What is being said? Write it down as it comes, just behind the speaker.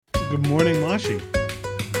Good morning, Mashi.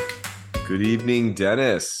 Good evening,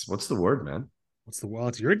 Dennis. What's the word, man? Well,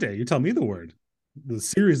 it's your day. You tell me the word. The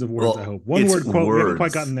series of words, I Well, hope. One it's word quote. We haven't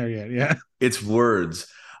quite gotten words. there yet. Yeah. It's words.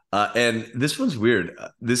 And this one's weird.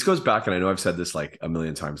 This goes back, and I know I've said this like a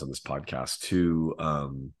million times on this podcast,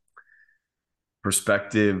 to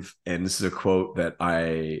perspective. And this is a quote that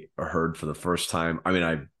I heard for the first time.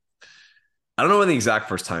 I don't know when the exact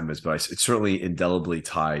first time is, but it's certainly indelibly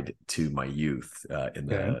tied to my youth Okay.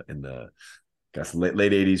 in the I guess late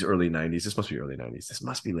 80s, early 90s. This must be early 90s. This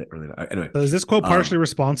must be late early. Anyway, So is this quote partially um,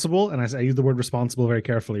 responsible? And I use the word responsible very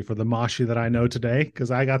carefully for the Mashi that I know today,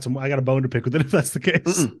 because I got a bone to pick with it if that's the case.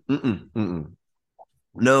 mm-mm, mm-mm, mm-mm.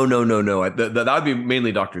 No, no, no, no. That would be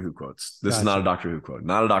mainly Doctor Who quotes. This is not a Gotcha. Doctor Who quote.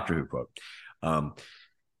 Not a Doctor Who quote. Um,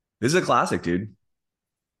 this is a classic, dude.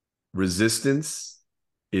 Resistance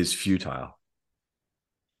is futile.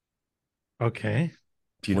 Okay.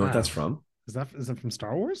 Do you know what that's Wow. from? Is that from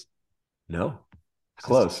Star Wars? No. Is this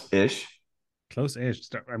Close-ish. close-ish?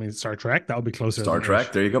 I mean, Star Trek. That would be closer Star than Trek.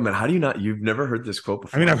 ish. There you go, man. How do you not? You've never heard this quote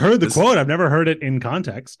I mean, I've before? heard the This quote. I've never heard it in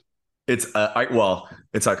context. it's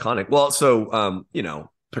iconic. Well, so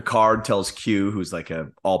Picard tells Q, who's like a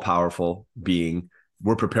all-powerful being,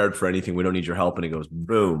 we're prepared for anything. We don't need your help. And he goes,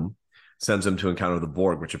 boom, sends them to encounter the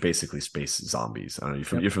Borg, which are basically space zombies. I don't know.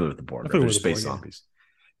 Yep. You're familiar with the I Borg, right? thought it They're was a space Borg. Yeah. zombies.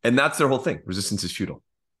 And that's their whole thing. Resistance is futile.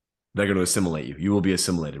 They're going to assimilate you. You will be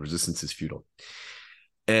assimilated. Resistance is futile.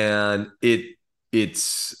 And it's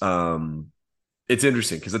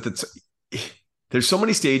interesting because there's so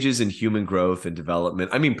many stages in human growth and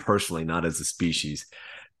development. I mean, personally, not as a species.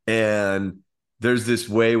 And there's this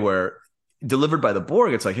way where, delivered by the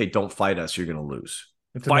Borg, it's like, hey, don't fight us. You're going to lose.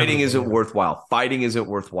 It's Fighting inevitable. isn't Yeah. worthwhile. Fighting isn't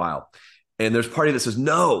worthwhile. And there's party that says,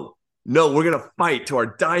 no, no, we're going to fight to our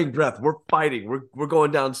dying breath. We're fighting. We're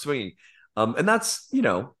going down swinging. And that's,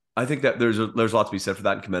 I think that there's a lot to be said for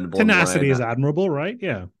that, and commendable. And Tenacity is admirable, right?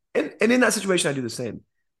 Yeah. and in that situation, I do the same.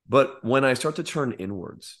 But when I start to turn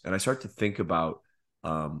inwards and I start to think about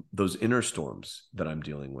those inner storms that I'm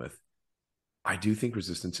dealing with, I do think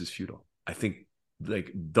resistance is futile. I think,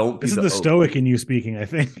 like, don't be This is the the oak. stoic in you speaking, I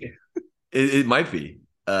think. It might be.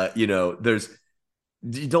 There's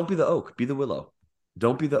don't be the oak, be the willow.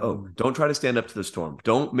 Don't be the oak. Don't try to stand up to the storm.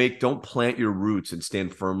 Don't plant your roots and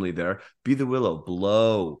stand firmly there. Be the willow.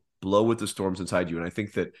 Blow with the storms inside you. And I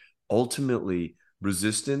think that ultimately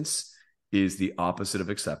resistance is the opposite of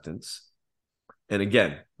acceptance. And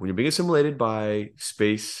again, when you're being assimilated by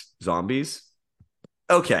space zombies,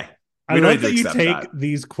 okay, I we don't love need to that you accept take that.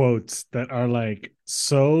 these quotes that are like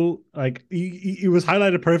so like it was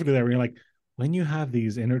highlighted perfectly there. Where you're like, when you have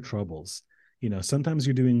these inner troubles, sometimes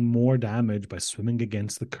you're doing more damage by swimming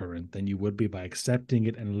against the current than you would be by accepting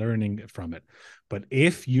it and learning from it. But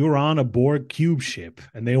if you're on a Borg cube ship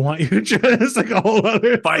and they want you to it's like a whole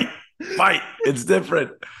other Fight, fight. It's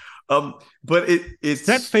different. But set it's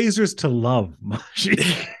phasers to love, Mashi.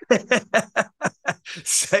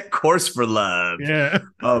 set course for love. Yeah.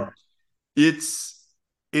 Um, it's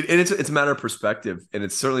it's a matter of perspective, and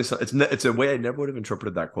it's certainly it's a way I never would have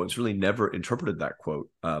interpreted that quote. It's really never interpreted that quote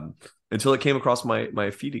until it came across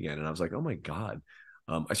my feed again, and I was like, oh my god.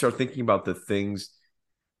 I started thinking about the things,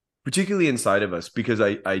 particularly inside of us, because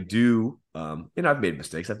I do, I've made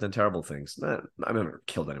mistakes. I've done terrible things. I've never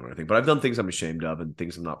killed anyone, I think, but I've done things I'm ashamed of and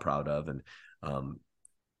things I'm not proud of. And um,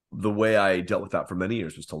 the way I dealt with that for many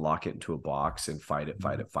years was to lock it into a box and fight it,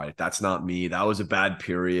 fight it, fight it. That's not me. That was a bad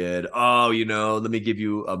period. Oh, let me give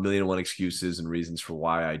you a million and one excuses and reasons for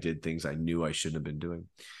why I did things I knew I shouldn't have been doing.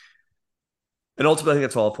 And ultimately, I think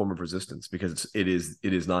that's all a form of resistance, because it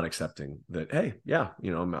is not accepting that, hey, yeah,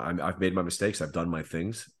 I've made my mistakes, I've done my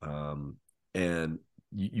things, and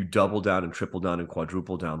you double down and triple down and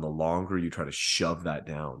quadruple down the longer you try to shove that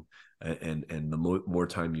down, and the more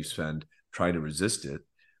time you spend trying to resist it,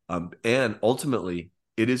 and ultimately,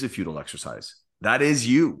 it is a futile exercise. That is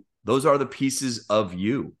you. Those are the pieces of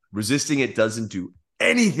you. Resisting it doesn't do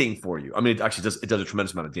anything for you. I mean, it actually does. It does a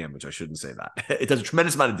tremendous amount of damage. I shouldn't say that. It does a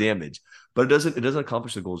tremendous amount of damage, but it doesn't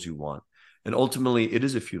accomplish the goals you want. And ultimately, it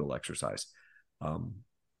is a futile exercise,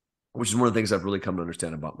 which is one of the things I've really come to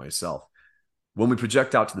understand about myself. When we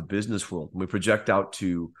project out to the business world, when we project out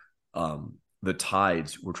to the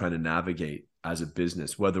tides we're trying to navigate as a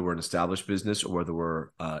business, whether we're an established business or whether we're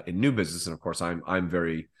in new business, and of course, I'm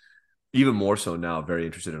very, even more so now, very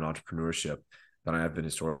interested in entrepreneurship than I have been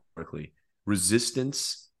historically.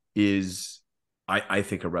 Resistance is, I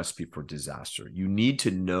think, a recipe for disaster. You need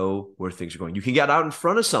to know where things are going. You can get out in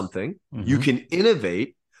front of something, you can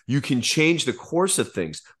innovate, you can change the course of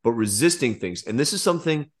things, but resisting things, and this is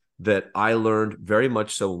something that I learned very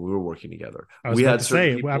much so when we were working together. I was We about had to certain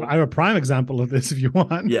say, I people. have a prime example of this if you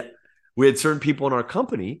want. Yeah. We had certain people in our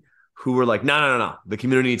company who were like, no. The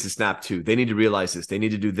community needs to snap too. They need to realize this. They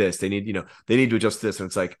need to do this. They need, they need to adjust this. And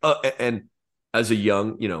it's like, oh, and as a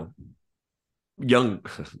young, young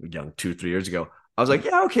 2-3 years ago, I was like,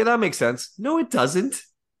 yeah, okay, that makes sense. No, it doesn't.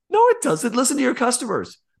 No, it doesn't. Listen to your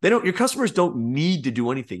customers. Your customers don't need to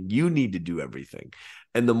do anything. You need to do everything.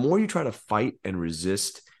 And the more you try to fight and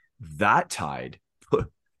resist that tide, you're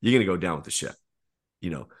going to go down with the ship.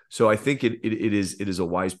 So I think it is a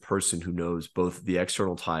wise person who knows both the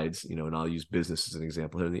external tides, and I'll use business as an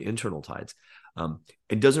example here, and the internal tides, and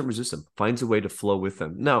doesn't resist them, finds a way to flow with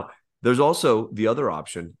them. Now, there's also the other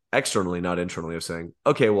option, externally, not internally, of saying,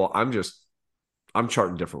 okay, well, I'm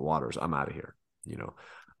charting different waters. I'm out of here.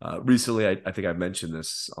 Recently, I think I mentioned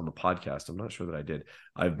this on the podcast. I'm not sure that I did.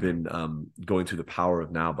 I've been going through The Power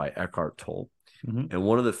of Now by Eckhart Tolle. Mm-hmm. And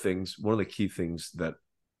one of the key things that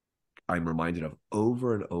I'm reminded of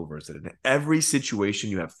over and over is that in every situation,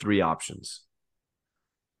 you have three options.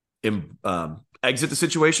 Exit the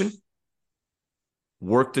situation,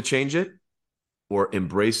 work to change it, or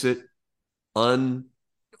embrace it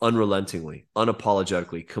unrelentingly,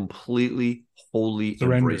 unapologetically, completely, wholly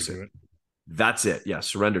embrace it. That's it. Yeah,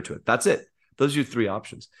 surrender to it. That's it. Those are your three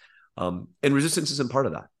options. And resistance isn't part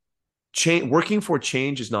of that. Working for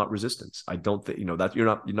change is not resistance. I don't think, that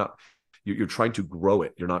you're trying to grow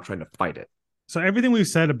it. You're not trying to fight it. So everything we've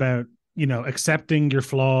said about, accepting your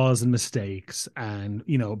flaws and mistakes and,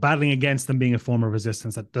 battling against them being a form of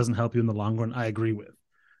resistance that doesn't help you in the long run, I agree with.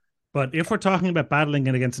 But if we're talking about battling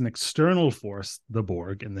against an external force, the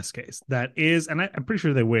Borg in this case, that is, and I'm pretty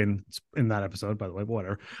sure they win in that episode, by the way, but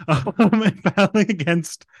whatever. Battling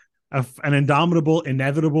against an indomitable,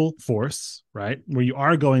 inevitable force, right, where you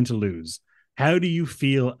are going to lose. How do you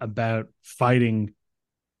feel about fighting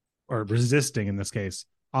or resisting, in this case,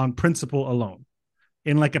 on principle alone,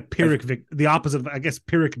 in like a Pyrrhic, the opposite of, I guess,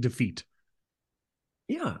 Pyrrhic defeat?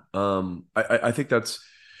 Yeah. I think that's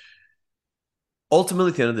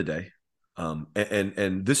ultimately at the end of the day.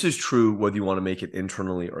 And this is true whether you want to make it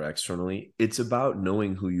internally or externally. It's about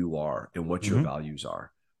knowing who you are and what your values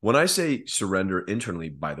are. When I say surrender internally,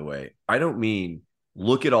 by the way, I don't mean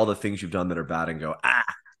look at all the things you've done that are bad and go,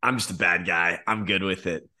 I'm just a bad guy. I'm good with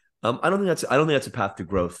it. I don't think that's a path to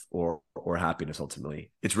growth or happiness.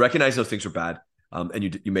 Ultimately, it's recognizing those things are bad,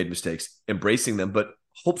 and you made mistakes, embracing them, but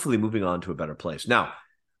hopefully moving on to a better place. Now,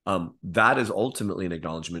 that is ultimately an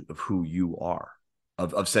acknowledgement of who you are,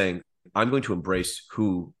 of saying, I'm going to embrace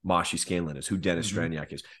who Mashi Scanlon is, who Dennis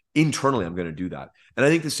Straniak is. Internally, I'm going to do that, and I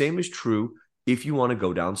think the same is true if you want to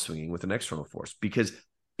go down swinging with an external force, because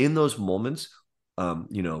in those moments,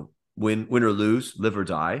 win or lose, live or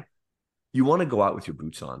die, you want to go out with your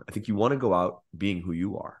boots on. I think you want to go out being who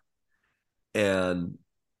you are. And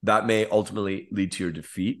that may ultimately lead to your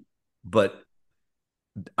defeat. But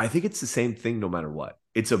I think it's the same thing no matter what.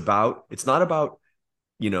 It's not about,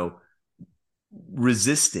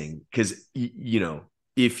 resisting, because,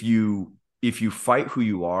 if you fight who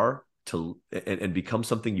you are and become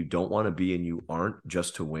something you don't want to be and you aren't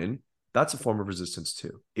just to win, that's a form of resistance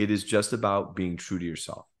too. It is just about being true to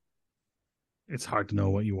yourself. It's hard to know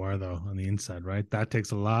what you are, though, on the inside, right? That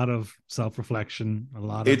takes a lot of self-reflection,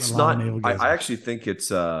 I actually think it's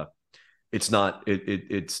not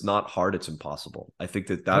hard. It's impossible. I think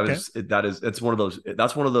it's one of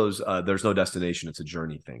those there's no destination. It's a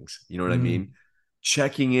journey things. You know what I mean?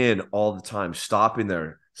 Checking in all the time, stopping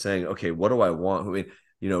there, saying, okay, what do I want? I mean,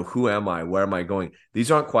 who am I? Where am I going? These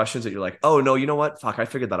aren't questions that you're like, oh no, you know what? Fuck, I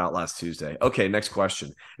figured that out last Tuesday. Okay, next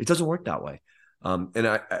question. It doesn't work that way. And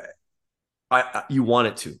you want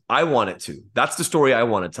it to. I want it to. That's the story I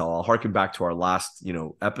want to tell. I'll harken back to our last,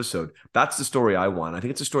 episode. That's the story I want. I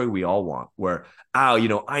think it's a story we all want, where, I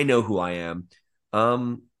know who I am.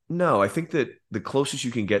 No, I think that the closest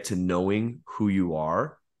you can get to knowing who you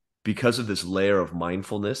are, because of this layer of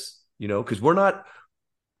mindfulness, because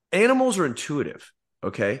animals are intuitive,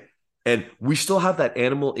 okay? And we still have that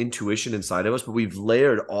animal intuition inside of us, but we've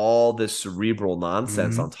layered all this cerebral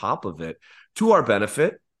nonsense on top of it to our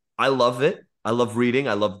benefit. I love it. I love reading.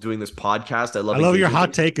 I love doing this podcast. I love your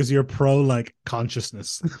hot take is your pro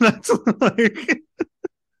consciousness. That's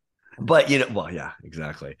but well, yeah,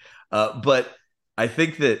 exactly. But I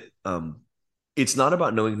think that it's not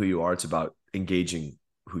about knowing who you are. It's about engaging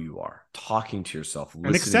who you are, talking to yourself, listening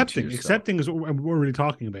and accepting. To yourself. Accepting is what we're really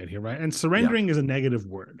talking about here, right? And surrendering is a negative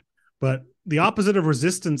word, but the opposite of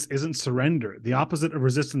resistance isn't surrender. The opposite of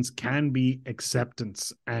resistance can be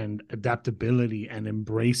acceptance and adaptability and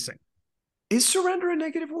embracing. Is surrender a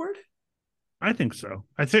negative word? I think so.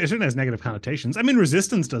 I think it certainly has negative connotations. I mean,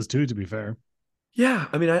 resistance does too, to be fair. Yeah,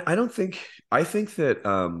 I mean, I don't think I think that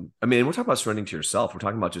I mean, we're talking about surrendering to yourself. We're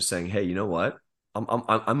talking about just saying, hey, you know what?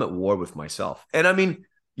 I'm at war with myself. And I mean,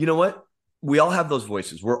 you know what? We all have those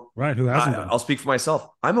voices. Right? Who hasn't been? I'll speak for myself.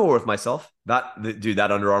 I'm at war with myself. Dude,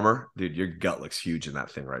 that Under Armour, dude, your gut looks huge in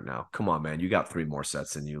that thing right now. Come on, man. You got 3 more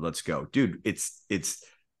sets in you. Let's go. Dude, it's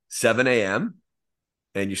 7 a.m.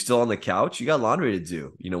 and you're still on the couch. You got laundry to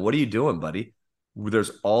do. What are you doing, buddy?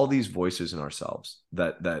 There's all these voices in ourselves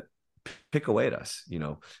that pick away at us.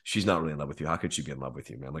 She's not really in love with you. How could she be in love with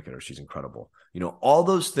you, man? Look at her. She's incredible. All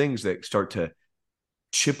those things that start to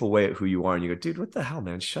chip away at who you are. And you go, dude, what the hell,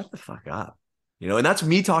 man? Shut the fuck up. And that's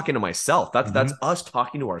me talking to myself. That's us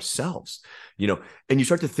talking to ourselves, and you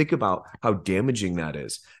start to think about how damaging that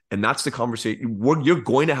is. And that's the conversation. You're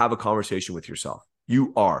going to have a conversation with yourself.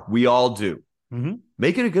 You are. We all do. Mm-hmm.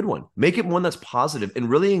 Make it a good one. Make it one that's positive and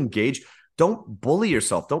really engage. Don't bully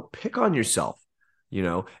yourself. Don't pick on yourself.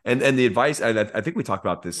 And the advice, and I think we talked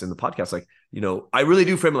about this in the podcast, like, I really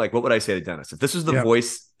do frame it like, what would I say to Dennis? If this was the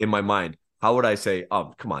voice in my mind, how would I say,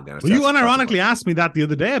 oh, come on, Dennis? Well, you unironically asked me that the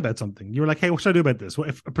other day about something. You were like, hey, what should I do about this? Well,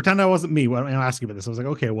 pretend I wasn't me. Well, I ask you about this. I was like,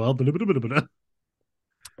 okay, well, and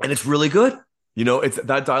it's really good. It's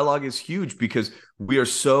that dialogue is huge because we are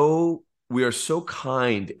so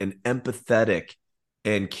kind and empathetic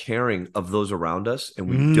and caring of those around us. And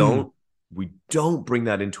we don't bring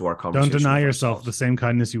that into our conversation. Don't deny yourself the same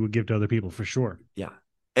kindness you would give to other people, for sure. Yeah.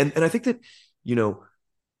 And I think that,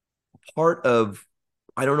 part of,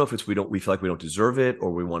 I don't know if it's we feel like we don't deserve it,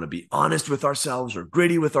 or we want to be honest with ourselves or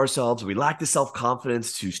gritty with ourselves. We lack the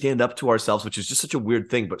self-confidence to stand up to ourselves, which is just such a weird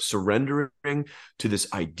thing, but surrendering to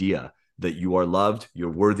this idea that you are loved,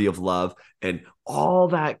 you're worthy of love, and all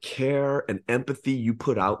that care and empathy you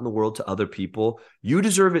put out in the world to other people, you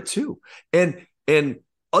deserve it too. And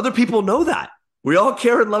other people know that. We all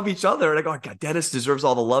care and love each other. And I go, God, Dennis deserves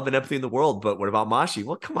all the love and empathy in the world. But what about Mashi?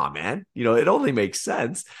 Well, come on, man. It only makes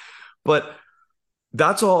sense. But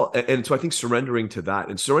that's all. And so I think surrendering to that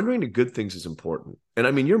and surrendering to good things is important. And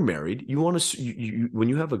I mean, you're married. You want to, when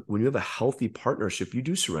you have a healthy partnership, you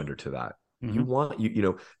do surrender to that. Mm-hmm. You want,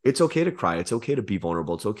 it's okay to cry. It's okay to be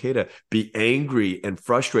vulnerable. It's okay to be angry and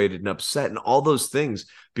frustrated and upset and all those things,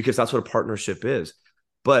 because that's what a partnership is.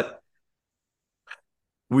 But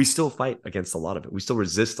we still fight against a lot of it. We still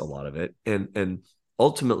resist a lot of it. And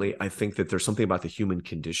ultimately, I think that there's something about the human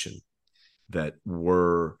condition that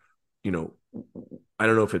we're, I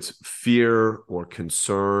don't know if it's fear or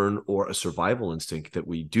concern or a survival instinct that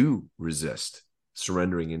we do resist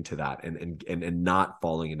surrendering into that and not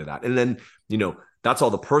falling into that. And then, that's all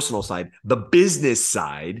the personal side. The business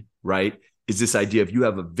side, right, is this idea of you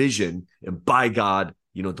have a vision and by God,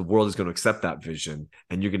 the world is going to accept that vision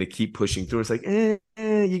and you're going to keep pushing through. It's like,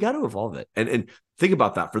 you got to evolve it. And think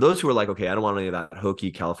about that. For those who are like, okay, I don't want any of that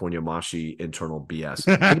hokey California Mashi internal BS.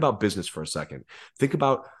 Think about business for a second. Think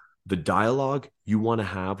about the dialogue you want to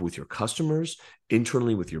have with your customers,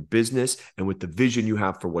 internally with your business, and with the vision you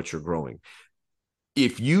have for what you're growing.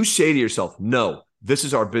 If you say to yourself, no, this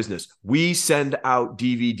is our business. We send out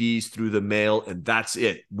DVDs through the mail and that's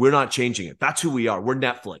it. We're not changing it. That's who we are. We're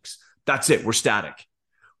Netflix. That's it. We're static.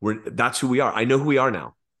 That's who we are. I know who we are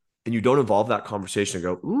now. And you don't evolve that conversation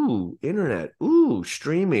and go, ooh, internet, ooh,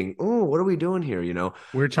 streaming. Ooh, what are we doing here?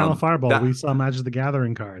 We're Channel Fireball. We saw Magic the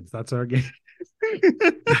Gathering cards. That's our game.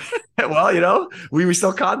 Well, we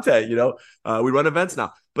sell content, we run events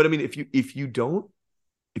now. But I mean, if you don't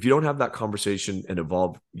have that conversation and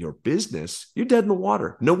evolve your business, you're dead in the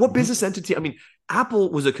water. No, what business entity? I mean,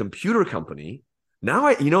 Apple was a computer company. Now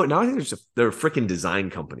I think they're a freaking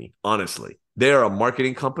design company. Honestly, they are a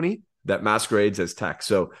marketing company that masquerades as tech.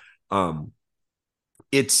 So,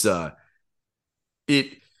 it's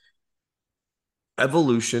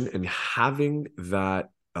evolution and having that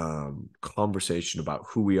conversation about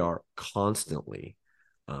who we are constantly.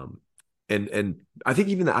 And I think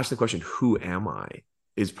even to ask the question, who am I,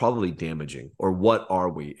 is probably damaging, or what are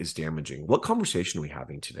we is damaging. What conversation are we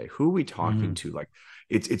having today? Who are we talking to? Like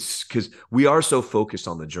it's because we are so focused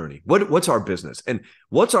on the journey. What's our business? And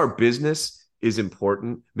what's our business is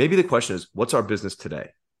important. Maybe the question is, what's our business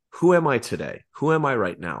today? Who am I today? Who am I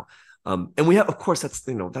right now? And we have, of course,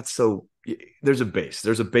 there's a base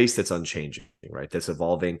that's unchanging, right? That's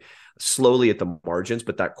evolving slowly at the margins,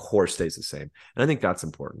 but that core stays the same. And I think that's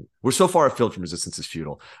important. We're so far afield from resistance is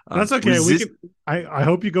futile. That's okay. I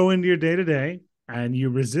hope you go into your day to day and you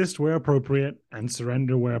resist where appropriate and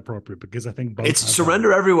surrender where appropriate, because I think both. It's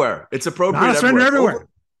surrender everywhere. It's appropriate. Not surrender everywhere.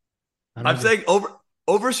 I'm saying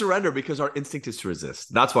over surrender because our instinct is to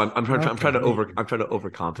resist. That's why I'm trying to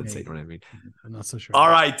overcompensate. You know what I mean? I'm not so sure. All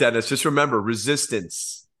right, Dennis. Just remember,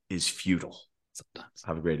 resistance is futile. Sometimes.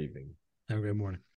 Have a great evening. Have a great morning.